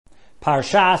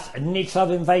Parshas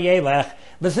Nitzavim-Vayelech.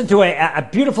 Listen to a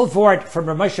beautiful word from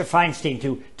Moshe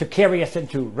Feinstein to carry us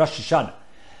into Rosh Hashana.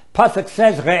 Pasuk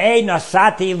says, Re'ei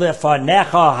nasati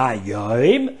lefanecha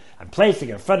hayom. I'm placing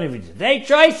in front of you today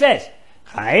choices.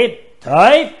 Chayim,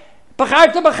 toiv,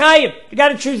 b'charta b'chayim. You got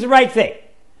to choose the right thing.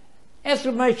 Ask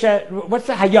Moshe, what's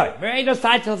the hayom? Re'ei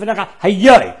nasati lefanecha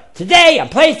hayom. Today I'm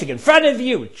placing in front of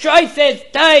you choices,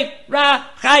 toiv, ra,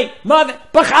 chayim, mother,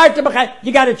 b'charta b'chayim.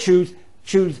 You got to choose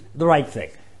the right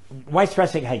thing. Why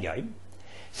stressing hayom?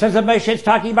 Says that Moshe is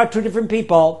talking about two different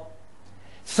people.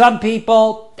 Some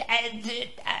people,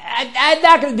 I'm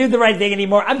not going to do the right thing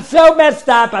anymore. I'm so messed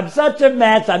up. I'm such a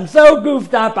mess. I'm so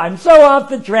goofed up. I'm so off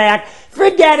the track.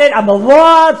 Forget it. I'm a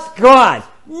lost cause.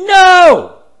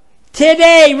 No!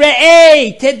 Today,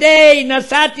 Re'eh, today,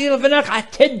 Nasati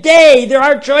Levanecha, today, there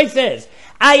are choices.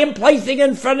 I am placing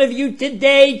in front of you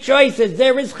today choices.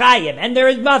 There is Chayim, and there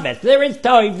is Maves, there is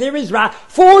Toiv, there is Ra,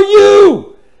 for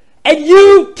you! And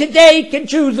you today can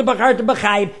choose the Bachar to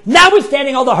B'chayim,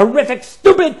 notwithstanding all the horrific,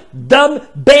 stupid, dumb,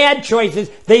 bad choices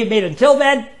they've made until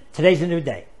then. Today's a new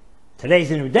day.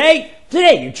 Today's a new day.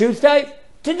 Today you choose Toiv.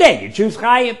 Today you choose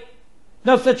Chayim.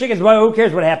 No such thing as, well, who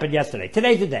cares what happened yesterday?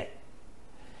 Today's the day.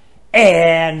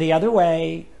 And the other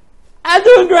way, I'm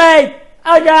doing great.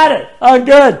 I got it. I'm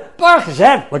good. Baruch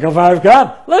Hashem. Look how far I've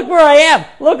come. Look where I am.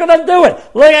 Look what I'm doing.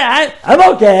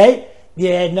 I'm okay.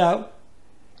 Yeah, no.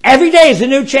 Every day is a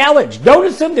new challenge. Don't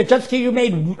assume that just because you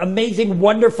made amazing,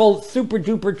 wonderful, super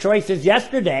duper choices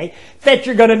yesterday that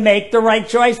you're going to make the right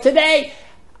choice today.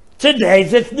 Today's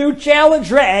this new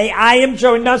challenge, Ray. I am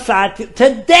showing Nasat.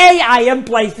 Today I am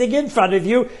placing in front of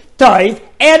you Toiv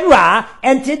and Ra,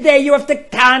 and today you have to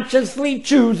consciously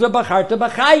choose a Bachar to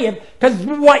B'chayim, because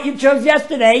what you chose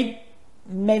yesterday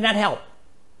may not help.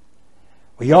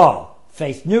 We all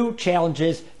face new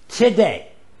challenges today.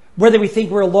 Whether we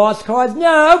think we're a lost cause,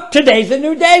 no, today's a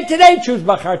new day. Today choose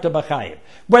Bachar to B'chayim.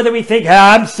 Whether we think,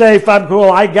 I'm safe, I'm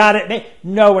cool, I got it made.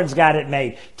 No one's got it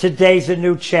made. Today's a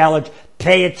new challenge.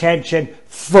 Pay attention,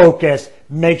 focus,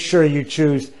 make sure you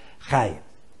choose Chayim.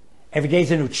 Every day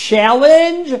is a new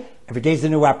challenge. Every day is a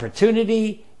new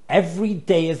opportunity. Every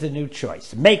day is a new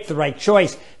choice. Make the right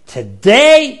choice.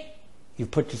 Today, you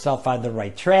put yourself on the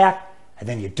right track, and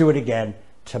then you do it again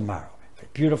tomorrow. A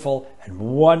beautiful and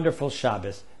wonderful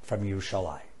Shabbos from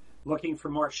Yerushalayim. Looking for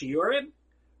more shiurim?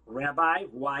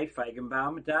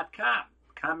 RabbiYFeigenbaum.com.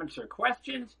 Comments or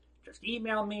questions? Just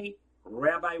email me,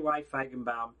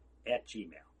 RabbiYFeigenbaum@gmail.com.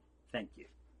 Thank you.